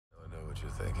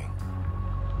thinking,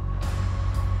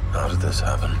 how did this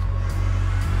happen?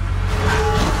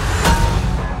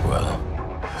 Well,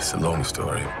 it's a long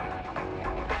story.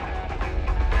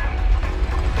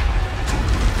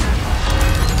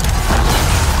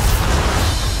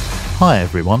 Hi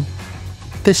everyone.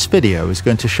 This video is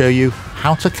going to show you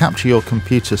how to capture your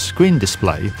computer's screen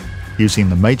display using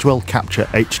the Magewell Capture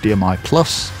HDMI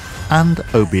Plus and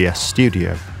OBS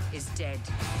Studio.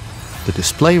 The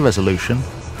display resolution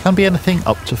can be anything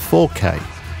up to 4K,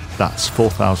 that's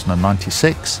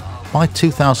 4096 by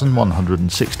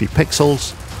 2160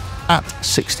 pixels at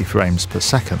 60 frames per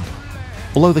second,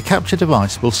 although the capture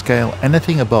device will scale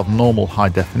anything above normal high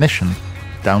definition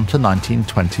down to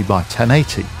 1920 by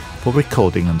 1080 for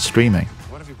recording and streaming.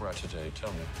 What have you brought today?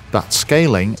 Tell me. That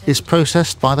scaling is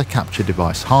processed by the capture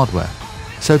device hardware,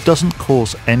 so it doesn't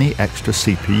cause any extra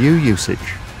CPU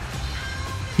usage.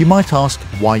 You might ask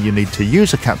why you need to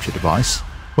use a capture device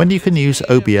when you can use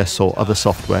OBS or other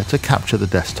software to capture the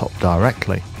desktop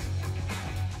directly.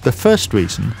 The first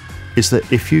reason is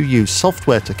that if you use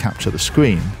software to capture the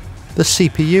screen, the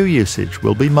CPU usage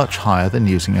will be much higher than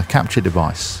using a capture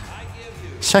device.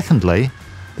 Secondly,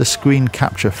 the screen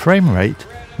capture frame rate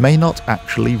may not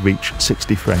actually reach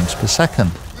 60 frames per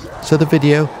second, so the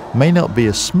video may not be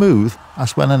as smooth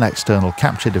as when an external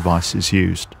capture device is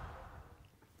used.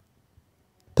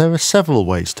 There are several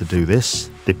ways to do this,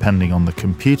 depending on the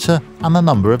computer and the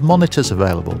number of monitors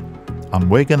available, and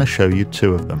we're going to show you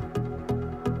two of them.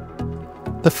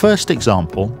 The first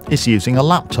example is using a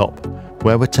laptop,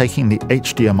 where we're taking the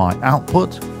HDMI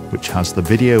output, which has the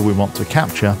video we want to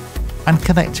capture, and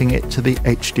connecting it to the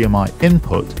HDMI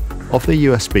input of the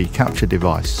USB capture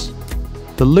device.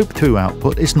 The loop-through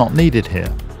output is not needed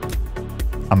here,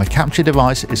 and the capture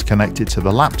device is connected to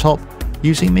the laptop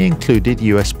using the included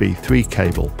USB 3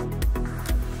 cable.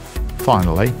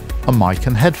 Finally, a mic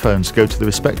and headphones go to the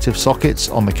respective sockets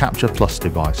on the Capture Plus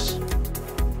device.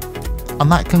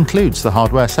 And that concludes the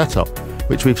hardware setup,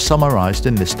 which we've summarized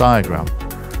in this diagram.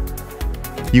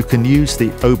 You can use the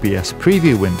OBS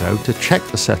preview window to check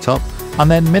the setup and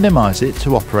then minimize it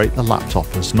to operate the laptop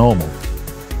as normal.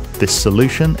 This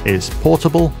solution is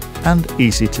portable and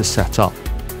easy to set up.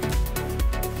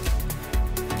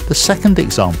 The second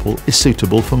example is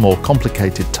suitable for more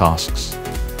complicated tasks.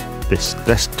 This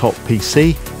desktop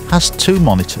PC has two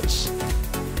monitors.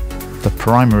 The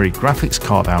primary graphics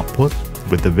card output,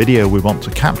 with the video we want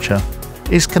to capture,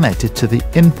 is connected to the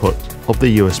input of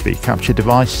the USB capture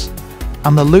device,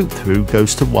 and the loop-through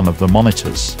goes to one of the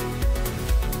monitors.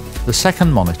 The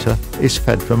second monitor is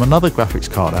fed from another graphics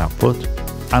card output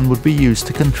and would be used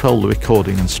to control the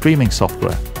recording and streaming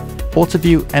software, or to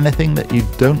view anything that you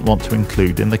don't want to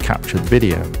include in the captured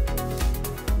video.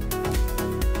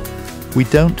 We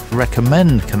don't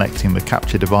recommend connecting the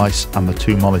capture device and the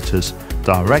two monitors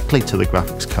directly to the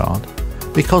graphics card,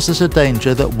 because there's a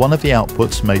danger that one of the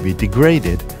outputs may be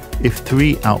degraded if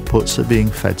three outputs are being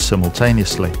fed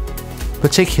simultaneously,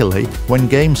 particularly when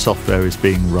game software is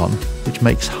being run, which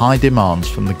makes high demands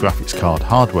from the graphics card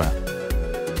hardware.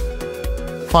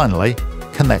 Finally,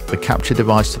 connect the capture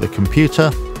device to the computer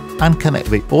and connect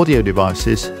the audio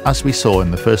devices as we saw in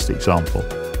the first example.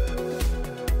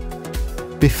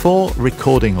 Before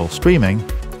recording or streaming,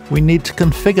 we need to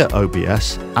configure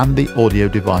OBS and the audio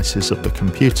devices of the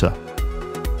computer.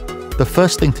 The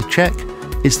first thing to check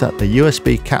is that the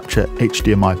USB Capture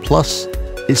HDMI Plus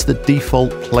is the default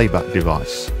playback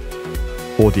device.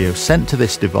 Audio sent to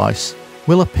this device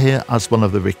will appear as one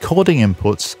of the recording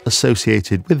inputs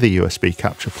associated with the USB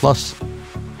Capture Plus,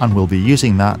 and we'll be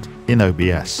using that in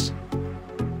OBS.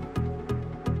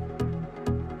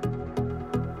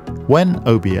 When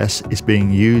OBS is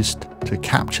being used to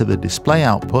capture the display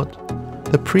output,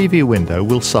 the preview window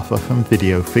will suffer from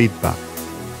video feedback.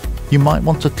 You might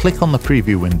want to click on the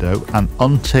preview window and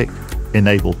untick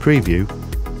Enable Preview,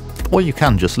 or you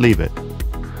can just leave it.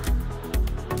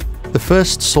 The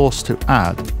first source to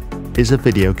add is a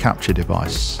video capture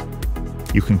device.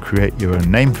 You can create your own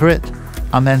name for it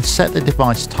and then set the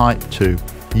device type to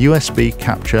USB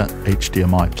Capture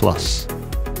HDMI Plus.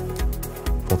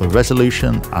 For the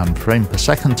resolution and frame per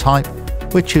second type,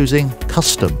 we're choosing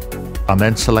Custom and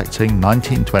then selecting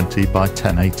 1920 by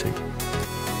 1080.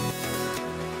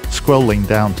 Scrolling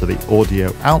down to the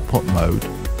audio output mode,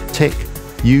 tick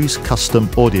Use Custom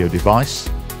Audio Device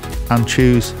and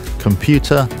choose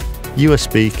Computer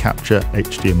USB Capture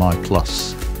HDMI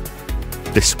Plus.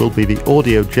 This will be the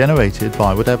audio generated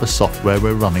by whatever software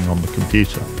we're running on the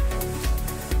computer.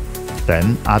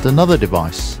 Then add another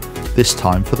device, this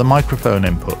time for the microphone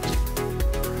input.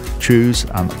 Choose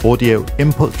an audio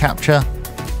input capture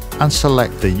and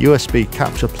select the USB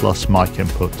Capture Plus mic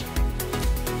input.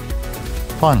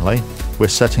 Finally, we're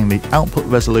setting the output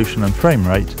resolution and frame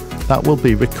rate that will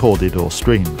be recorded or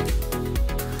streamed.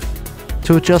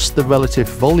 To adjust the relative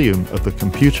volume of the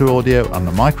computer audio and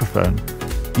the microphone,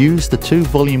 use the two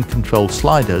volume control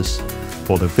sliders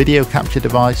for the video capture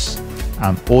device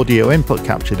and audio input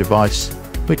capture device,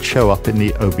 which show up in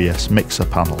the OBS mixer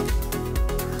panel.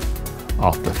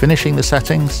 After finishing the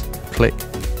settings, click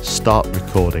Start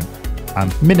Recording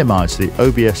and minimize the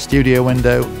OBS Studio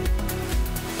window.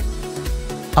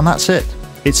 And that's it.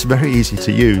 It's very easy to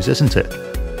use, isn't it?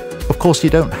 Of course, you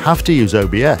don't have to use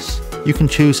OBS. You can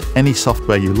choose any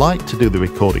software you like to do the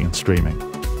recording and streaming.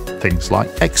 Things like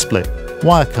XSplit,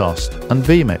 Wirecast and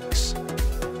vMix.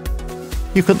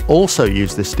 You can also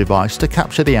use this device to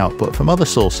capture the output from other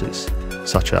sources,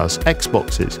 such as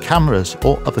Xboxes, cameras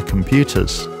or other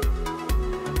computers.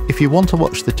 If you want to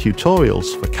watch the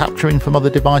tutorials for capturing from other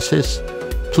devices,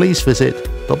 please visit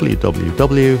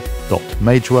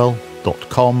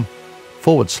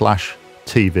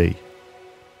www.magewell.com/TV.